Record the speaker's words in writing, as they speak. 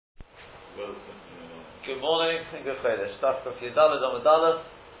Good morning and good Chodesh. Start off your Daled on Daled.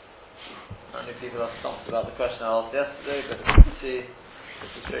 Many people have stumped about the question I asked yesterday, but as you can see, it's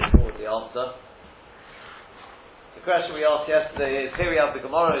a straightforward the answer. The question we asked yesterday is, here we have the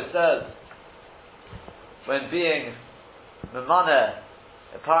Gemara, it says, when being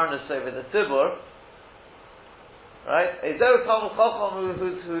Memaneh, a parnus over the Tzibur, right? Ezo Talmud Chacham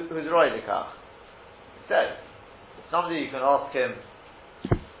who's Roidikach. It says, somebody you can ask him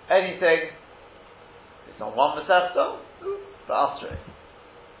anything. It's on one Masechta, the Asrei.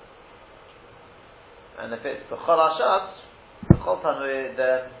 And if it's the Chol Hashat, the Chol Tanui,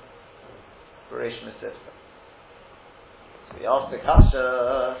 then B'Reish Mesivta. So we asked the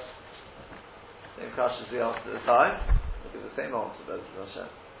Kasha, same Kasha as we asked at the time, we'll give the same answer, Bez Hashem.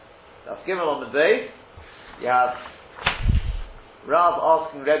 That's given on the base, you have Rav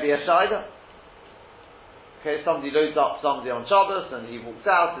asking Rebbe a Shaila. Okay, somebody loads up somebody on Shabbos and he walks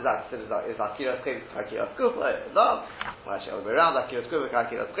out. Is Akiras Chevet Akiras Kufa? No, actually all the way around. Akiras Kufa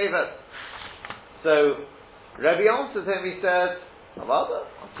Akiras Chevet. So Rebbe answers him. He says, "Avada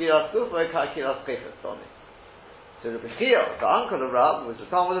Akiras Kufa Akiras Chevet." Tony. So Rebbe Chia, the uncle of Rav, was the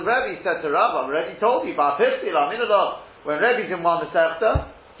son of the Rebbe. He said to Rav, "I've already told you about when Rebbe's in one Masechta,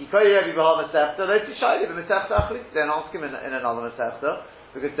 he called Rebbe B'Hal Masechta. Let's shayla the Masechta Achlis. Then ask him in another Masechta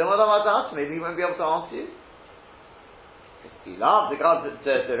because maybe he won't be able to answer you." He loved the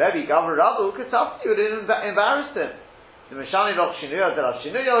Rebbe Gavra Rabu because after you would have embarrassed him. The Meshani Roch Shinuya Delav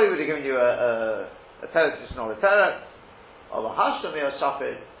Shinuya, he would have given you a teretz which is not a teretz. Or the Hashtam Yah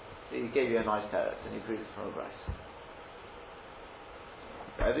Shafid, he gave you a nice teretz and he proved it from a grace.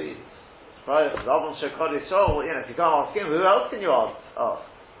 Rebbe, Rabban Shekod Yisrael, if you can't ask him, who else can you ask?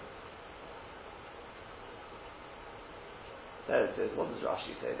 There it is. What does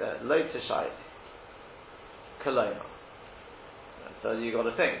Rashi say there? Lo Teshayit Koloma. So you got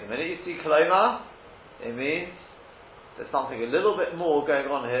to think. The minute you see Koloma, it means there's something a little bit more going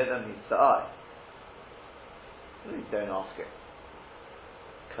on here than meets the eye. Please don't ask it.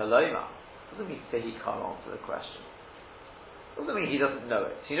 Koloma doesn't mean say he can't answer the question. Doesn't mean he doesn't know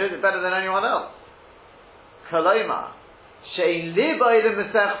it. He knows it better than anyone else. Koloma shein libay le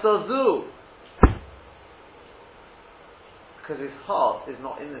mesechta zu, because his heart is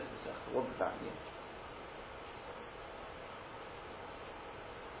not in this mesechta. What does that mean?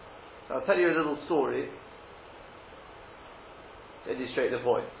 So I'll tell you a little story to illustrate the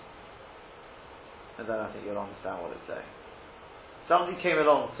point, and then I think you'll understand what it's saying. Somebody came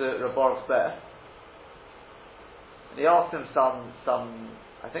along to Reb Baruch Ber, and he asked him some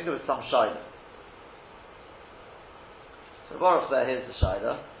I think it was some shaila. So Reb Baruch Ber, here's the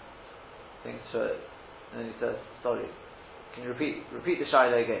shaila, thinks through it, and then he says, "Sorry, can you repeat the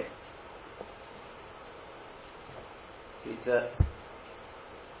shaila again?" Peter.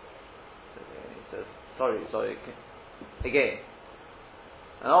 He says, sorry, again.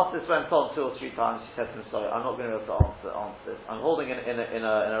 And after this went on 2 or 3 times, he said to him, "Sorry, I'm not going to be able to answer this. I'm holding in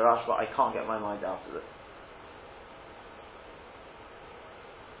a rush, but I can't get my mind out of it.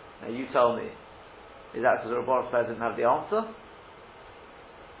 Now you tell me, is that because the Rebbe Baruch didn't have the answer?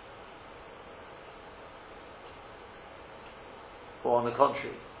 Or on the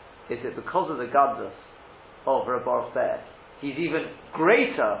contrary, is it because of the gadlus of Rebbe Baruch Ber, he's even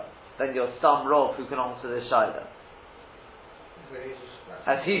greater than your Stam Rov who can answer this shaila?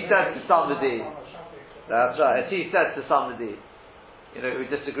 As he said to somebody, that's right, as he said to somebody, who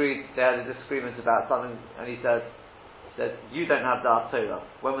disagreed, they had a disagreement about something, and he said, "You don't have Da'at Torah.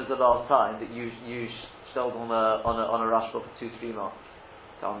 When was the last time that you shelled on a rush for 2-3 months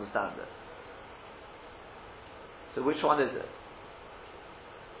to understand it?" So which one is it?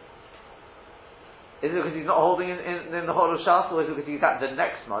 Is it because he's not holding in the whole of Shas, or is it because he's at the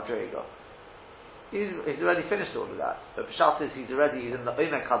next Madriga? He's already finished all of that. But Pshat is he's in the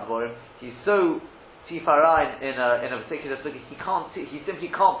Omer Kadvorim. He's so tifarain in a particular sugya, he simply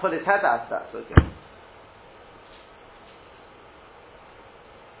can't put his head out of that sugya.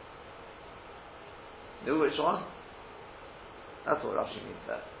 Know which one? That's what Rashi means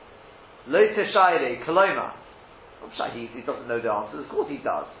there. Lo teshayre koloma. He doesn't know the answers. Of course he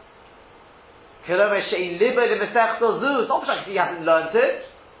does. Koloma shein liba le mesechta zu. It's not because he hasn't learnt it.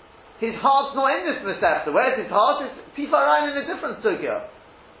 His heart's not in this Masechta. Where's his heart? It's Tifarain in a different sugya.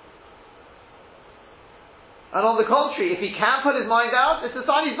 And on the contrary, if he can put his mind out, it's a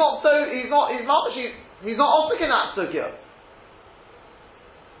sign he's not optic in that sugya.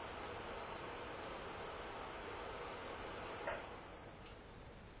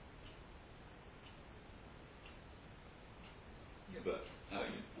 Yeah, but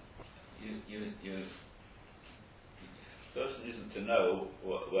you person person isn't to know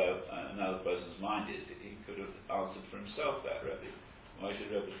where another person's mind is. He could have answered for himself that, Rebbe. Why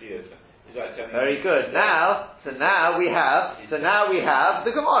should Rebbe Chia? Is that telling Very good. Now we have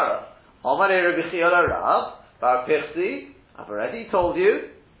the Gemara. Omar Rebbe Chia Rav Bar Pichsi. I've already told you.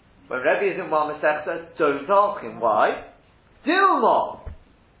 When Rebbe is in one Masechta, don't ask him why. Dilma.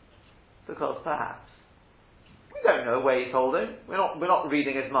 Because perhaps we don't know where he's holding. We're not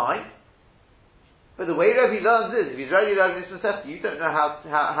reading his mind. But the way Rebbe learns is, if he's already learning this Masechta, you don't know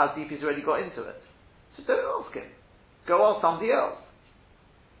how deep he's already got into it. So don't ask him. Go ask somebody else.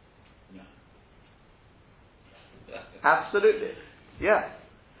 No. Absolutely. Yes.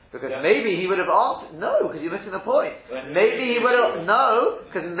 Because maybe he would have answered. No, because you're missing the point. Maybe he would have. No,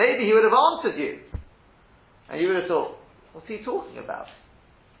 because maybe he would have answered you. And you would have thought, what's he talking about?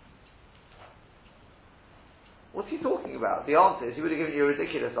 What's he talking about? The answer is he would have given you a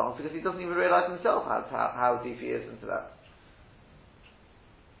ridiculous answer because he doesn't even realise himself how deep he is into that.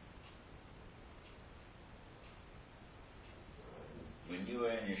 When you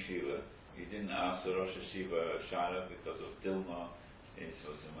were in yeshiva, you didn't ask the Rosh Yeshiva Shaila because of Dilma. His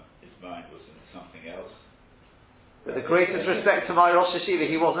mind was in something else. With the greatest respect to my Rosh Yeshiva,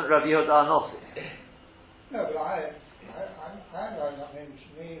 he wasn't Rabbi Yehuda Anossi. No, but I learned something. To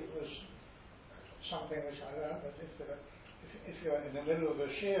me, it was something which I learned that if you're in the middle of a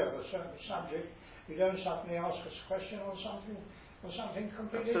share of a certain subject, you don't suddenly ask a question on something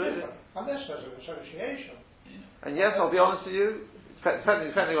completely Absolutely. different, unless there's an association. Yeah. And yes, I'll be honest with you,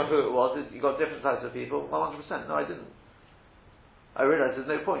 depending on who it was, you got different types of people. 100%. No, I didn't. I realised there's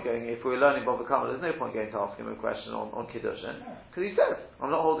no point going, if we were learning Bava Kama, there's no point going to ask him a question on Kiddushin. Because he says,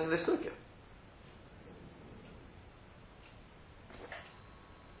 I'm not holding this sukya.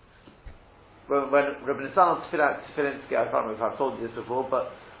 When Rabbi Nisan Tefillinsky, I can't remember if I've told you this before,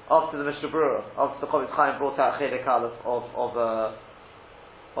 but after the Mishnah Berurah, after the Chofetz Chaim brought out Chedek Aleph of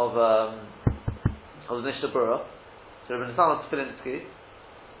the Mishnah Berurah, so Rabbi Nisan Tefillinsky,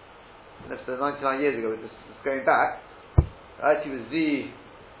 and that's 99 years ago, it's going back, right, he was the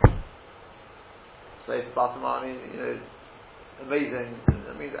slave Batama, amazing.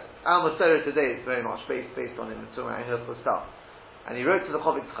 I mean, Al Masera today is very much based on him, talking about Hilchos stuff. And he wrote to the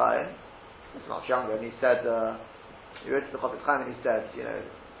Chofetz Chaim, he's much younger, and he said, he wrote to the Chofetz Chaim and he said,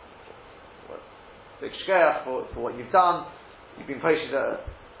 big shkeach for what you've done, you've been patient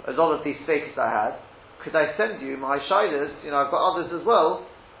a lot of these fakes I had, could I send you my shaylas, I've got others as well,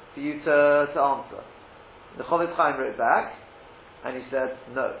 for you to answer. The Chofetz Chaim wrote back, and he said,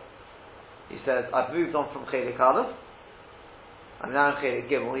 no. He said, I've moved on from Chelik Aleph, I'm now in Chelik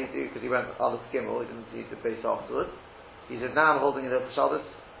Gimel, because he went Aleph Gimel, he didn't see the base afterwards. He said, now I'm holding in Hilchos Shabbos,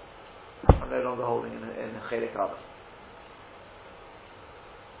 I'm no longer holding in Chelik Aleph.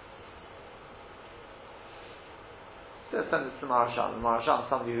 So send it to Maharsham. The Maharsham is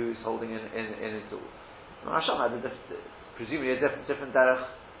somebody who's holding in his door. Maharsham had presumably a different derech.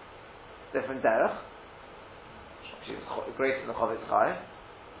 She was greater than the Chofetz Chaim.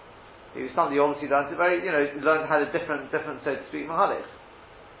 He was somebody who obviously learned had a different, so to speak, Mahalech.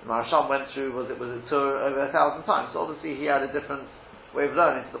 The Maharsham went through, was it a tour over 1,000 times, so obviously he had a different way of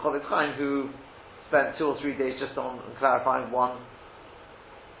learning to the Chofetz Chaim, who spent 2 or 3 days just on clarifying one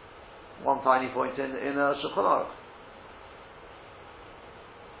tiny point in Shulchan Aruch.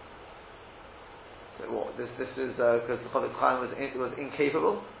 So what, this is because the Chofetz Chaim was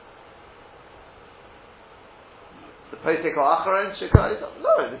incapable? The Posek or Acharon Shikar is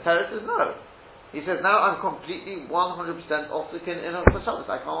no. The Teretz says no. He says now I'm completely 100% off the kin in a Shabbos.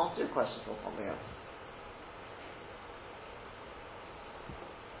 I can't answer your questions or something else.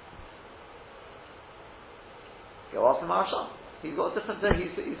 Go ask the Maharsham. He's got a different thing.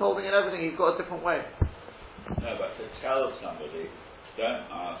 He's holding in everything. He's got a different way. No, but to tell somebody, don't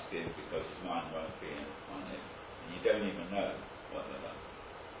ask him because his mind won't be on it, and you don't even know what they're like.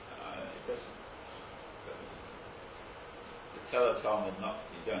 It doesn't. Tell a Talmud not,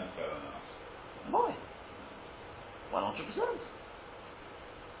 you don't tell and ask. Why? 100%.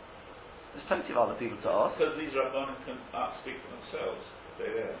 There's plenty of other people to ask. Because these Rabbanim can speak for themselves.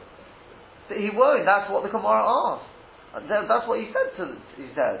 They're there. He won't. That's what the Gemara asked. That's what he said.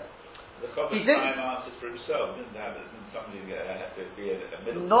 He said. The Chofetz Chaim answered for himself. Didn't somebody have to be a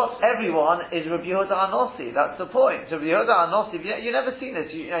middle. Not everyone is Rabbi Yehuda Anossi. That's the point. So Rabbi Yehuda Anossi, you've never seen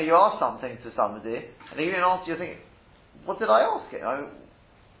this. You ask something to somebody, and they give you an answer. You think, what did I ask him?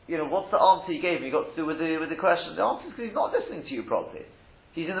 What's the answer he gave me got to do with the question? The answer is because he's not listening to you properly.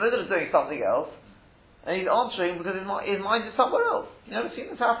 He's in the middle of doing something else, and he's answering because his mind is somewhere else. You never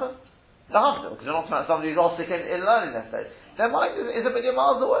seen this happen? The Havdil, because you're not talking about somebody who's also in learning necessarily. Their mind is a million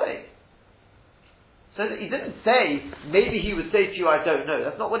miles away. So that he didn't say, maybe he would say to you, I don't know.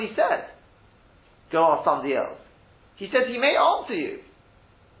 That's not what he said. Go ask somebody else. He said he may answer you.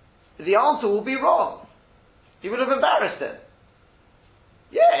 The answer will be wrong. He would have embarrassed him.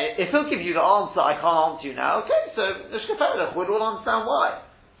 Yeah, if he'll give you the answer, I can't answer you now, okay, so we'll all understand why.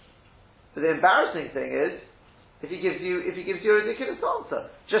 But the embarrassing thing is, if he gives you a ridiculous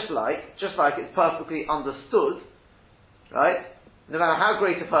answer. Just like it's perfectly understood, right? No matter how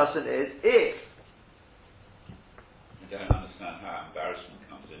great a person is, if I don't understand how embarrassment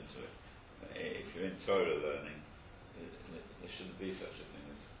comes into it. If you're in Torah learning, there shouldn't be such a thing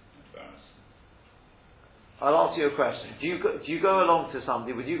as embarrassment. I'll answer your question. Do you go along to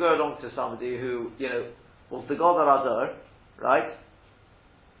somebody? Would you go along to somebody who was the God of Adar, right?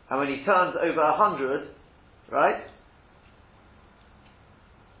 And when he turns over 100, right?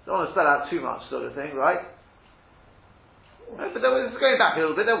 Don't want to spell out too much, sort of thing, right? No, but there was, going back a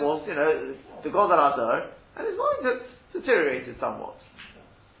little bit, there was, the God of Adar, and his mind had deteriorated somewhat.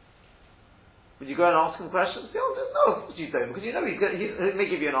 Would you go and ask him questions? The answer is no, of course you don't, because he may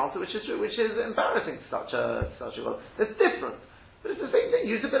give you an answer which is embarrassing to such a God. It's different, but it's the same thing.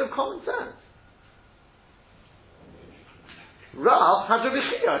 Use a bit of common sense. Rav had Rabbi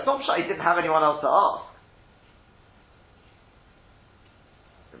Chia. It's not sure he didn't have anyone else to ask.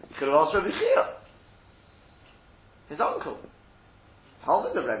 He could have asked Rabbi Chia, his uncle,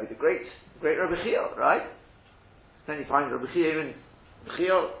 Talmud of Rebbe, the great Rabbi Chia, right? Then you find Rabbi Chia even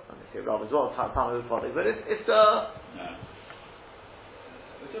Chia, I may say Rav as well, Talmud of Rebbe, but it's No.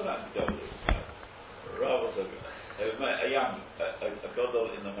 We're talking about Gadol. Rav was a young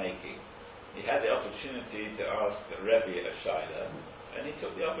Gadol in the making. He had the opportunity to ask Rebbe a shaila, and he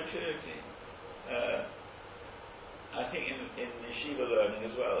took the opportunity. I think in yeshiva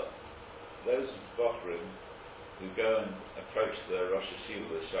learning as well, those bochrim who go and approach the Rosh Yeshiva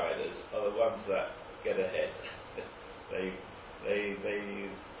with shailas are the ones that get ahead. they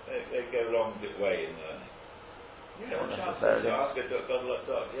go a long way in learning. You know, chance to ask a Gadol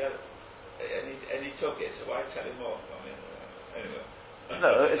yeah, and he took it. So why tell him off? I mean, anyway.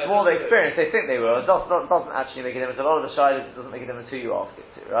 No, it's more the experience. They think they will. It doesn't actually make a difference. A lot of the shaylas, it doesn't make a difference who you ask it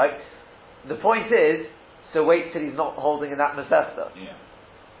to, right? The point is, so wait till he's not holding in that Masechta. Yeah.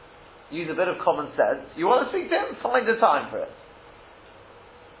 Use a bit of common sense. You want to speak to him? Find a time for it.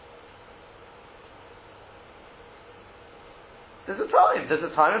 There's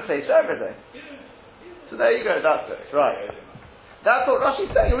a time and place for everything. So there you go, that's it. Right. That's what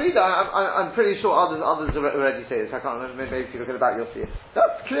Rashi's saying. Read that. I'm pretty sure others already say this. I can't remember. Maybe if you look at the back, you'll see it.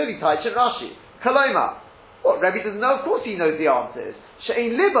 That's clearly Taichin Rashi. Kaloma. What Rebbe doesn't know? Of course he knows the answers.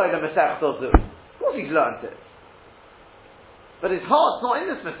 She'ein libo the Masechta Zu. Of course he's learnt it. But his heart's not in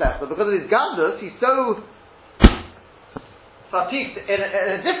this Masechta because of his gandus. He's so fatigued in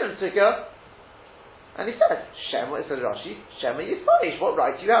a different sikha. And he says, Shema, it says Rashi, Shema Yispayish. What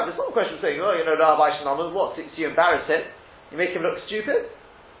right do you have? It's not a question of saying, Rabbi Shalom, what? So you embarrass him? You make him look stupid?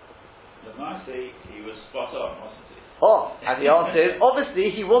 The Marcy, he was spot on, wasn't he? Oh, and the answer is,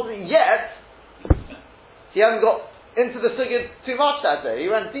 obviously, he wasn't yet. He hadn't got into the sugya too much that day.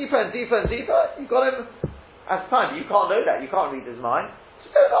 He went deeper and deeper and deeper. You got him as time. You can't know that. You can't read his mind.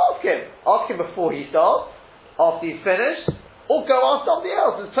 Just don't ask him. Ask him before he starts, after he's finished, or go ask somebody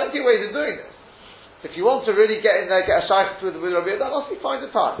else. There's plenty of ways of doing this. If you want to really get in there, get a shaykh with Rabbi Yehuda, honestly, find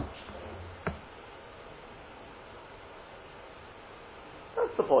a time.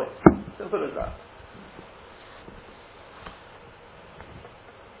 That's the point. Simple as that.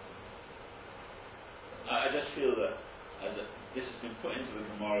 I just feel that this has been put into the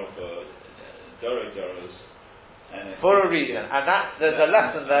Gemara for Doros, for a reason, and there's a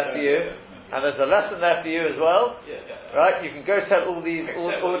lesson there for you, and there's a lesson there for you as well. Right? You can go tell all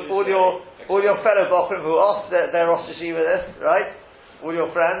your fellow bochrim who asked their Rosh Yeshiva this, right? All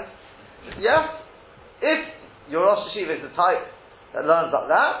your friends. Yeah? If your Rosh Yeshiva is the type that learns like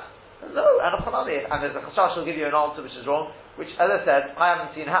that, no, and there's a chashash will give you an answer which is wrong, which, as I said, I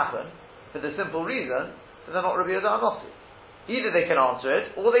haven't seen happen, for the simple reason that they're not Rabbi Yehuda Anossi. Either they can answer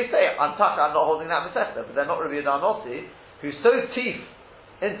it, or they say, I'm not holding that Masechta, but they're not Rabbi Yehuda Anossi, who's so teeth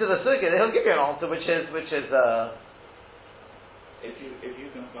into the sugya that he'll give you an answer which is if you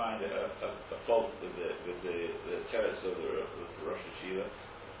can find a fault with the teretz of the Rosh Yeshiva,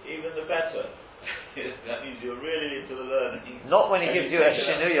 even the better. That means you're really into the learning. Not when he gives you a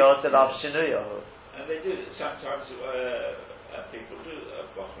shinuyo to love shinuyo. And they do it sometimes. People do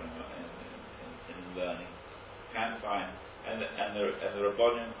bochrim in learning. Can find, and the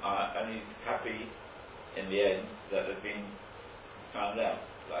rabbonim are only happy in the end that they've been found out.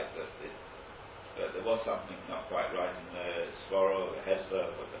 Like that there was something not quite right in the svara or the hester,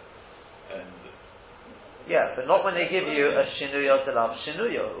 and Yeah, but not when they give you a shinuyo delav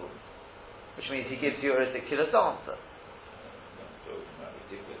shinuyo, which means he gives you a ridiculous answer.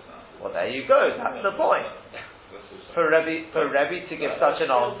 Well, there you go. That's the point. For Rebbe to give such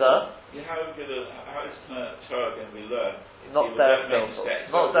an answer, how is Torah going to be learned? Not derech filter.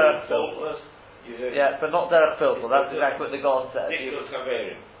 Not derech filter. Yeah, but not derech filter. That's exactly what the Gaon says. It's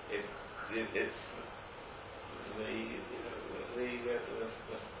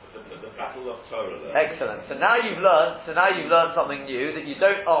the battle of Torah. Excellent. So now you've learned something new, that you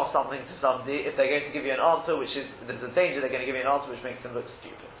don't ask something to somebody if they're going to give you an answer there's a danger they're going to give you an answer which makes them look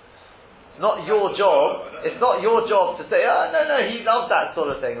stupid. It's not your job. It's not your job to say, oh no, he loves that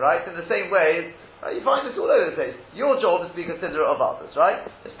sort of thing, right? In the same way, you find this all over the place. Your job is to be considerate of others, right?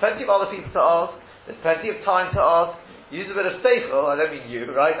 There's plenty of other people to ask. There's plenty of time to ask. Use a bit of seichel. I don't mean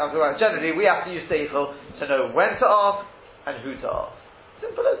you, right? I'm talking about generally. We have to use seichel to know when to ask and who to ask.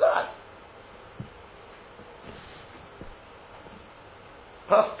 Simple as that.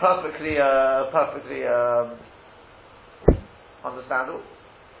 Perfectly understandable.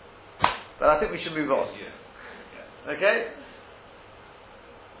 But I think we should move on. Okay?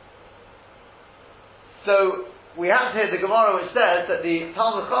 So, we have here the Gemara which says that the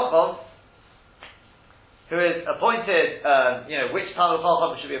Talmud Chacham, who is appointed, which Talmud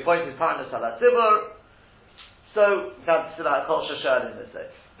Chacham should be appointed Parnas HaTzibur, so that's like Kol Shashalim, let's say.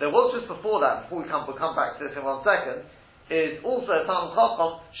 There was just before that, we'll come back to this in 1 second, is also a Talmud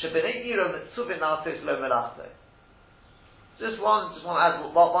Chacham, Shebinei Yiro Mitzuvin Na'asis Lo Melachte. Just want to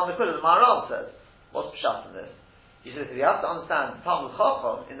add one the Maharal says. What's pshat in this? He says you have to understand Talmud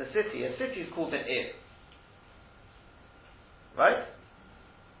Chacham in the city. A city is called an ir, right?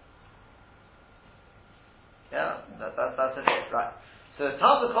 Yeah, that's an ir, right? So the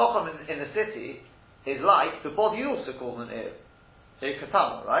Talmud Chacham in the city is like the body also called an ir,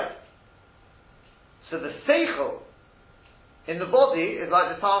 katana, right? So the seichel in the body is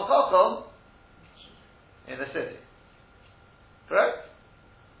like the Talmud Chacham in the city. Correct?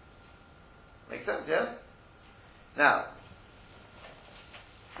 Makes sense, yeah? Now,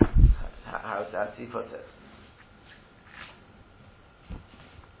 how does he put it?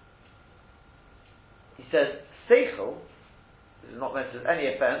 He says, seichel, this is not meant as any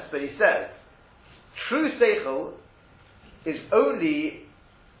offense, but he says, true seichel is only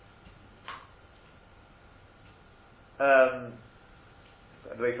the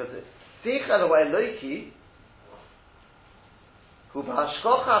way he puts it, seichel Eloki hu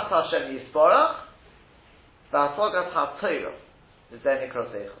b'hashkochas Hashem yisparach v'hasogas ha'torah v'zeh nikra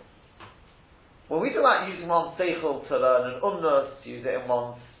seichel. When we talk about using one's seichel to learn an umnus, to use it in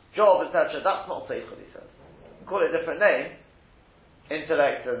one's job, etc., that's not seichel, he says. We call it a different name,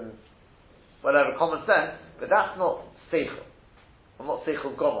 intellect and whatever, common sense, but that's not seichel. Or not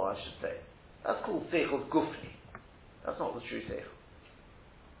seichel gomer, I should say. That's called seichel gufni. That's not the true seichel.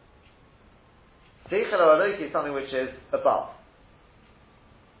 Seichel Eloki is something which is above.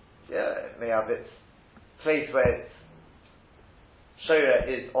 Yeah, it may have its place where its shora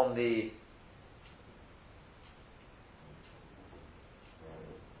is on the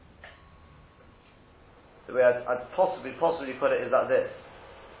way I'd possibly put it is like this.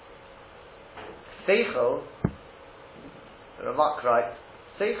 Seichel, the Ramak writes,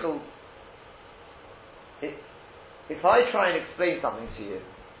 seichel, if I try and explain something to you,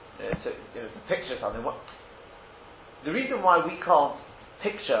 to picture something, the reason why we can't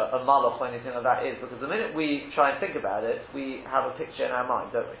picture a malach or anything like that is because the minute we try and think about it, we have a picture in our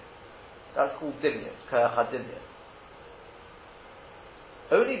mind, don't we? That's called dimyon, koach hadimyon.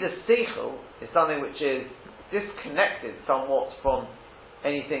 Only the seichel is something which is disconnected somewhat from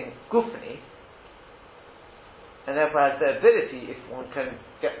anything gufni, and therefore has the ability, if one can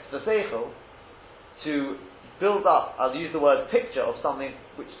get to the seichel, to build up, I'll use the word picture, of something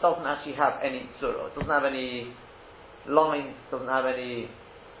which doesn't actually have any tzura, it doesn't have any lines, doesn't have any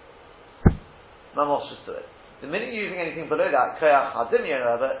mamoshes to it. The minute you're using anything below that, koach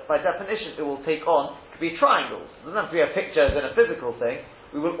hadimyon, by definition it will take on, it could be triangles. It doesn't have to be a picture as in a physical thing.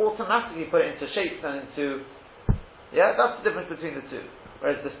 We will automatically put it into shapes and into, that's the difference between the two.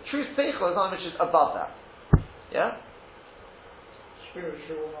 Whereas the true seichel is something which is above that. Yeah?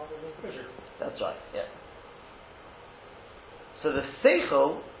 Spiritual rather than physical. That's right, yeah. So the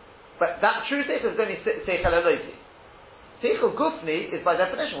seichel, but that true seichel is only seichel Eloki. Seichel gufni is by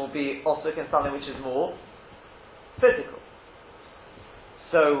definition will be also in something which is more physical.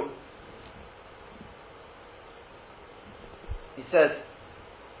 So he says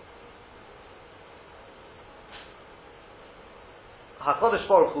HaKadosh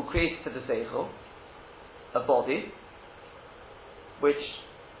Baruch Hu created to the seichel a body which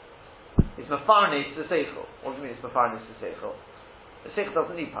It's Mefarnes the Seichel. What do you mean it's Mefarnes the Seichel? The Seichel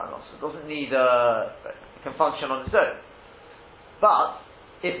doesn't need Paranosa. It doesn't need, it can function on its own. But,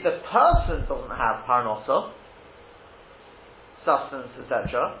 if the person doesn't have Paranosa, sustenance,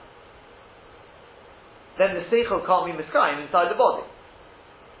 etc., then the Seichel can't be Miskayim inside the body.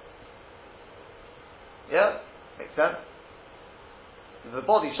 Yeah? Makes sense? If the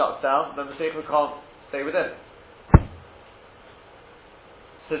body shuts down, then the Seichel can't stay within.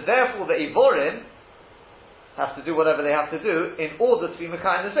 So therefore the Iborim have to do whatever they have to do in order to be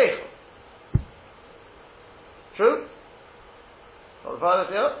Mekayim the Seichel. True? Not the pilot,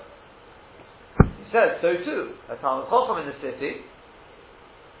 yeah? He says so too. A Talmud Chacham in the city,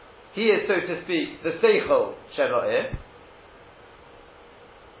 he is, so to speak, the Seichel Shelo'eh.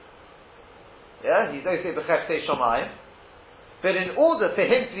 Yeah, he's Osei B'Cheftei Shomayim. But in order for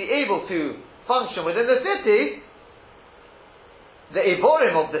him to be able to function within the city, the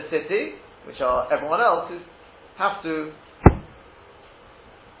Iborim of the city, which are everyone else, have to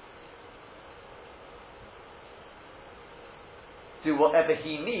do whatever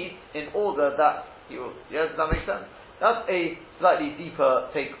he needs in order that he will. Yeah, does that make sense? That's a slightly deeper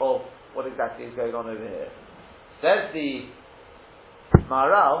take of what exactly is going on over here. Says the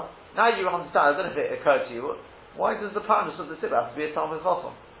Maharal, now you understand, I don't know if it occurred to you, why does the parents of the Sibba have to be a Talmud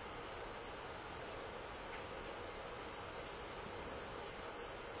Chacham?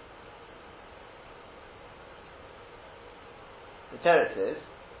 The teretz is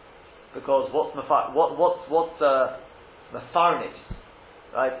because what's Mefarnit,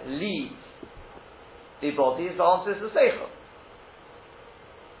 right, leads the body is the answer is the Seichel.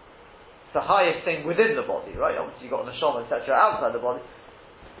 It's the highest thing within the body, right? Obviously you've got Neshama, etc. outside the body.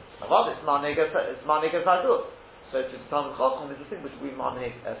 It's Manig Esadur. So to the Talmud Chacham is the thing between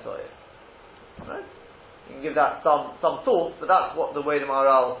Manig Esoyer. Right? You can give that some thoughts, but that's what the way the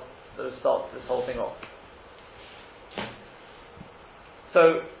Maharal sort of starts this whole thing off.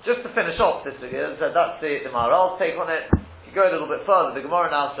 So, just to finish off this again, so that's the Maharal's take on it. If you go a little bit further, the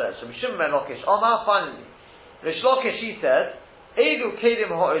Gemara now says, Rabbi Shimon ben Lakish, Omar, finally, Rish Lakish, he said, Eidu Kedim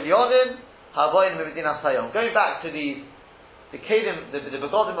Ha'olyonim Ha'avoyin B'Medinas Hayom. Going back to the Kedim, the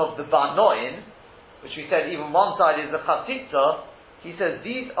begodim of the Banoin, which we said even one side is the Chatzitza, he says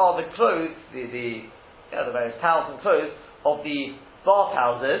these are the clothes, the various towels and clothes of the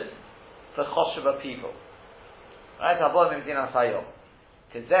bathhouses for Chosheva people. Right? Ha'avoyin B'Medinas Hayom.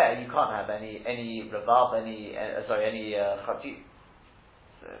 Because there you can't have any revav, any chatzit.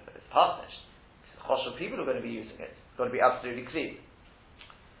 It's parsnish. Choshev people are going to be using it. It's got to be absolutely clean.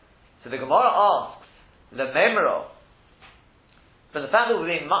 So the Gemara asks, Lememro, from the fact that we're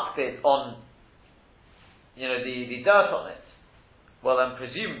being makted on, the dirt on it, well then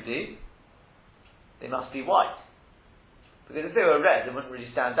presumably they must be white. Because if they were red, they wouldn't really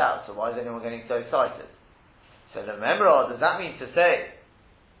stand out. So why is anyone getting so excited? So Lememro, does that mean to say?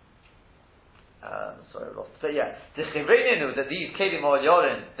 Sorry, I lost it. So yeah, the Chivrininu that these Kedim or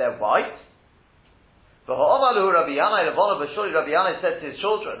Yorin, they're white. But Ha'omalu Rabbi Yanai Rabbi Bashuri, Rabbi Yanai said to his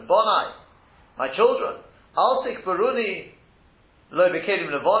children, Bonai, my children, Al Tikbaruni Lo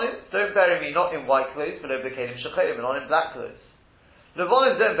Bekedim Levonim, don't bury me not in white clothes, but Lo Bekedim Shechedim, not in black clothes.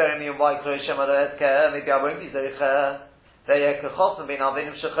 Levonim, don't bury me in white clothes, Shemara Ezkeh, maybe I won't be Zericheh, Veyeh Kechosim Bein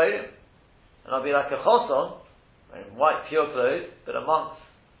Avenim Shechedim. And I'll be like a Chosom, in white pure clothes, but amongst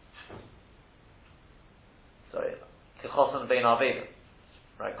Kechosim bein Avedim.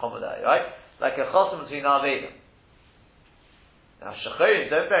 Right, comma there, right? Like a Chosim between Avedim. Now, Shecherim,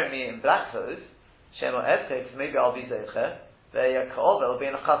 don't bury me in black clothes. Shema Etzke, because maybe I'll be Zeicher. Ve'ya Ka'ovel, be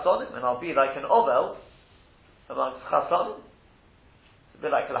in a Chasonim, and I'll be like an Ovel amongst Chasonim. It's a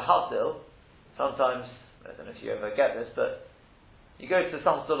bit like a Lahavdil. Sometimes, I don't know if you ever get this, but you go to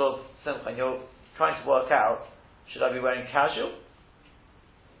some sort of simcha and you're trying to work out, should I be wearing casual?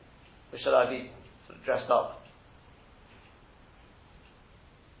 Or should I be sort of dressed up?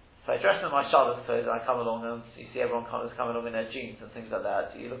 So I dress in my Shabbos clothes and I come along and you see everyone coming along in their jeans and things like that,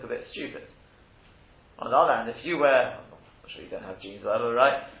 so you look a bit stupid. On the other hand, if you wear, I'm sure you don't have jeans, whatever,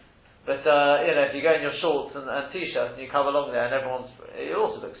 right? But, if you go in your shorts and t-shirts and you come along there and it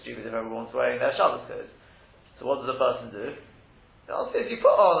also looks stupid if everyone's wearing their Shabbos clothes. So what does a person do? If you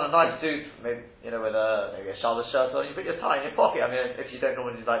put on a nice suit, maybe, with maybe a Shabbos shirt on, you put your tie in your pocket. I mean, if you don't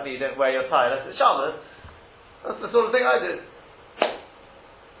normally, like me, you don't wear your tie unless it's Shabbos. That's the sort of thing I do.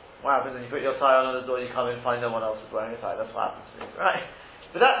 What happens when you put your tie on the door, you come in and find no one else is wearing a tie. That's what happens to me, right?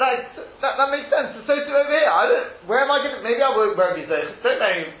 But that makes sense. So too over here, where am I going to, maybe I won't wear these clothes. Don't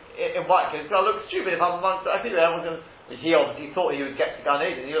wear in white clothes, because I look stupid if I'm amongst, I think everyone's going to, he obviously thought he would get to Gan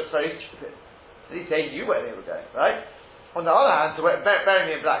Eden, he looks very stupid. So he's saying you where they were going, right? On the other hand, to bury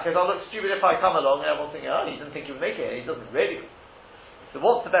me in black, because I'll look stupid if I come along and everyone's thinking, oh, he doesn't think he would make it, he doesn't really. So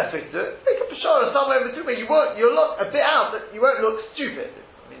what's the best way to do it? Make a peshara somewhere in between where you'll look a bit out, but you won't look stupid.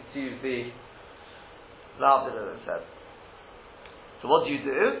 I mean, to use the Lavdil as it said. So what do you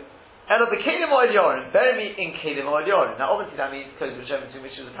do? Elo b'kelim oil yorin, bury me in kelim oil yorin. Now obviously that means clothes which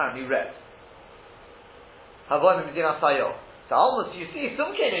is apparently red. Havoim medina sayo. So almost you see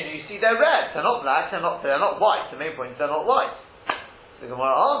some kelim, you see they're red. They're not black. They're not white. The main point is they're not white. So the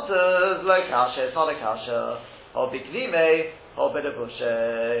Gemara answers lo kasha. It's not a kasha. Or biklime or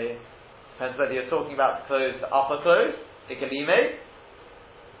bedabushe. Depends whether you're talking about the clothes, the upper clothes, the kalime,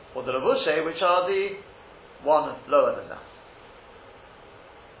 or the labushe, which are the one lower than that.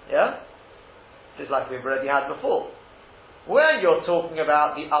 Yeah? Just like we've already had before. When you're talking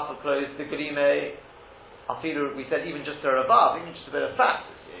about the upper clothes, the kalime, we said even just a above, even just a bit of fat,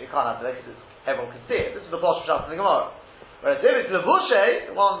 you can't have the legs because everyone can see it. This is the Bosh Pshat in the Gemara. Whereas if it's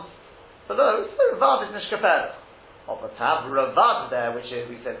labushe, the ones below, it's the ravad is nishkaper. Of a tab, ravad there, which is,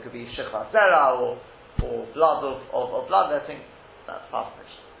 we said could be shechva zera or blood of blood, I think that's fast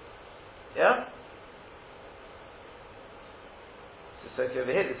finished. Yeah? So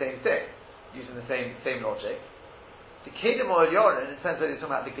over here, the same thing, using the same logic. The kedim or yorin, it depends whether you're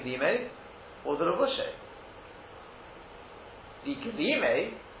talking about the kedime or the ravushe. The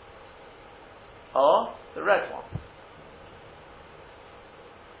kedime are the red ones.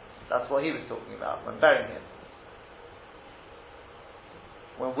 That's what he was talking about when burying him.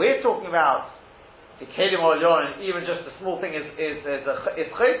 When we're talking about the kedim or yorin, even just a small thing is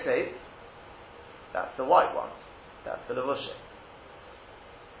chayte, that's the white one. That's the lavushe.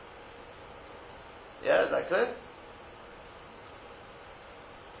 Yeah, is that clear?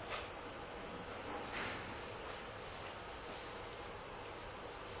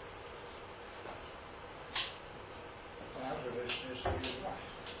 Our tradition is to use white.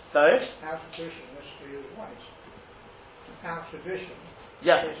 Sorry? Our tradition is to use white. Our tradition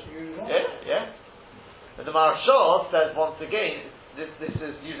Yeah. is to use white. Yeah. But the Marashah says once again, this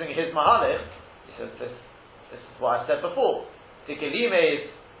is using his Mahalich. He says this is what I said before. The Kelime is,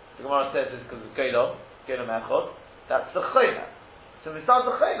 the Gemara says, is because it's Golom Echod. That's the Chomer. So besides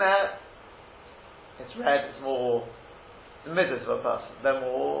the Chomer, it's red. It's more the midas of a person. They're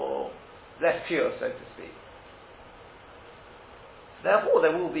less pure, so to speak. Therefore,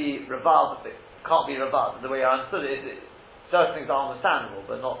 there will be Ravad, but it can't be Ravad. The way I understood it is certain things are understandable,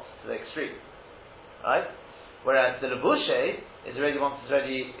 but not to the extreme. Right? Whereas the Lebushe is already, once it's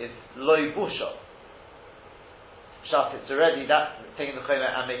ready, is Loi Busha. Shaf, it's already, that's taking the Chomer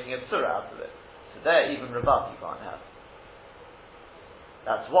and making a Tzura out of it. So there, even Ravad you can't have.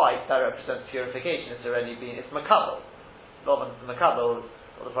 That's white, that represents purification. It's already been, it's Makabel. Lovin is Makabel,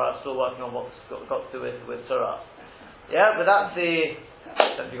 or the product still working on what's got to do with Tzura. Yeah, but that's the.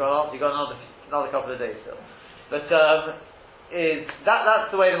 You've got another couple of days still. But that's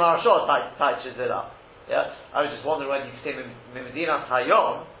the way the Marashah touches it up. Yeah, I was just wondering when you say Medina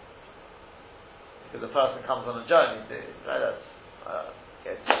Hayom, because the person comes on a journey. Right?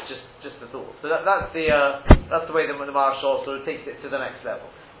 That's just the thought. So that's the way the Marashah sort of takes it to the next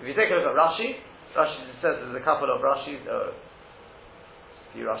level. If you take a look at Rashi says there's a couple of Rashis, a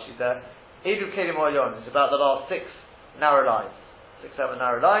few Rashis there. Edu Kelim Oyon is about the last 6 narrow lines. 6-7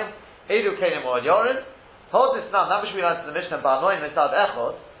 narrow lines. Edu Kelim Oyon. Hold this now, that which we learned in the Mishnah, Banoim Misad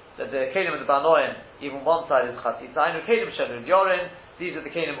Echot, that the Kelim of the Banoim, even one side is Chatzitza. Inu Kelim Shel Yorin, these are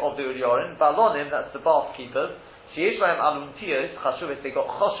the Kelim of the Yorin. Balonim, that's the bath keepers. Sheish Bahem Alum Tiyos, Chashuvim, they got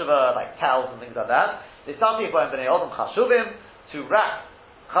Choshuva, like towels and things like that. They start people Bnei Odom Chashuvim, to wrap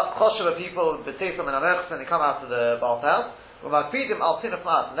Choshuva people, B'teisam and Amerchs, when they come out of the bathhouse. U'makpidim al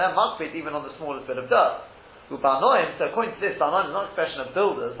tinafmat, and they're makpid even on the smallest bit of dirt. U'banoim, so according to this, banoim is not an expression of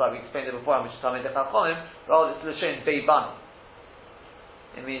builders, like we explained it before, which is Tamei Dechachonim, rather it's l'shem beibani.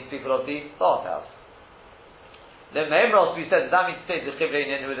 It means people of the bathhouse. The Meimros, we said, that means to say the Chivlei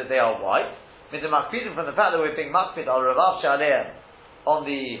Nenu that they are white. Means the makpidim from the fact that we're being makpid al Ravav Shaleim on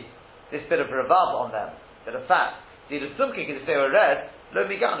this bit of Ravav on them, bit of fat. The Lusumki, if they were red, lo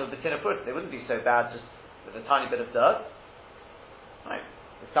miganu b'tina put, they wouldn't be so bad just with a tiny bit of dirt. Right?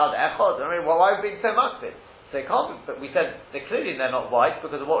 It's called echod. I mean, why are we being so makpid? So they can't be, but we said clearly they're not white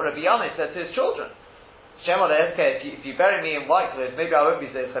because of what Rabbi Yanai said to his children. Shem okay, if you bury me in white clothes, maybe I won't be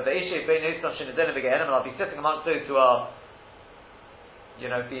zeich. But I'll be sitting amongst those who are,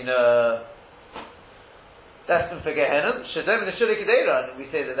 been destined for Gehenna. Shadom the Shuli Kedera, and we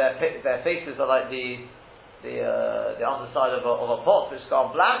say that their faces are like the underside of a pot which has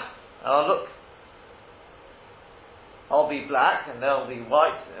gone black. And I'll be black and they'll be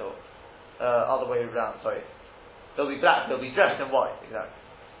white, other way around, sorry. They'll be black, they'll be dressed in white, exactly.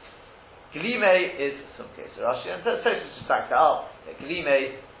 Glime is sumke, so Rashi, and Tosfos just backs that up.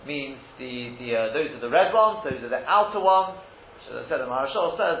 Glime means those are the red ones, those are the outer ones. So as I said, the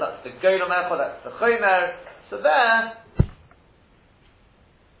Maharshal says that's the Golem Echad, that's the Chomer. So there,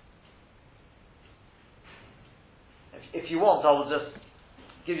 if you want, I will just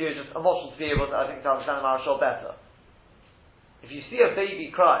give you just a motion to be able to, I think, to understand the Maharshal better. If you see a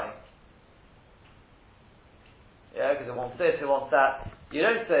baby crying, yeah, because it wants this, it wants that, you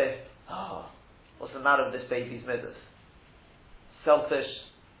don't say, oh, what's the matter with this baby's midas? Selfish,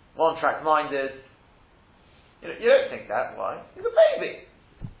 one-track minded. You don't think that. Why? He's a baby.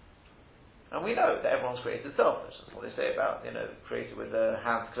 And we know that everyone's created selfish. That's what they say about, created with their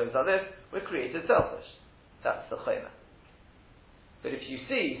hands closed like this. We're created selfish. That's the chayma. But if you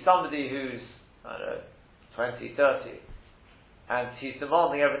see somebody who's, 20, 30, and he's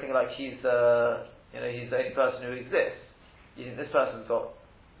demanding everything like he's the only person who exists, you think this person's got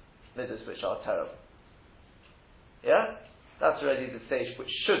midas which are terrible. Yeah? That's already the stage which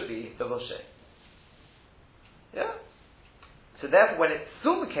should be the Moshe. Yeah? So therefore when it's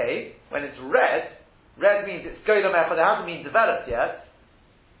sumke, when it's red means it's Golem Echad, it hasn't been developed yet.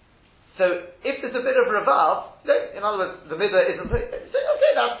 So if there's a bit of Ravav, in other words, the midah isn't, okay,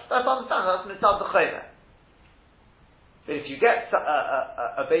 that's understandable, that's mitzvah the Chomer. But if you get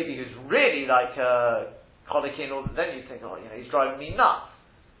a baby who's really like colicky, then you think, he's driving me nuts.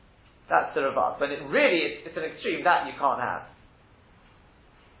 That's the Ravav. But it's an extreme that you can't have.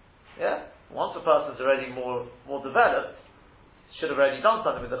 Yeah? Once a person's already more developed, should have already done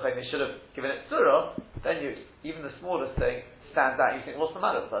something with the Chomer, should have given it surah, then even the smallest thing stands out. You think, what's the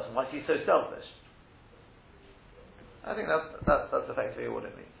matter with the person? Why is he so selfish? I think that's effectively what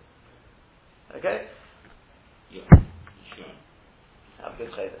it means. Okay? Yeah, sure. Have a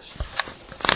good Chodesh.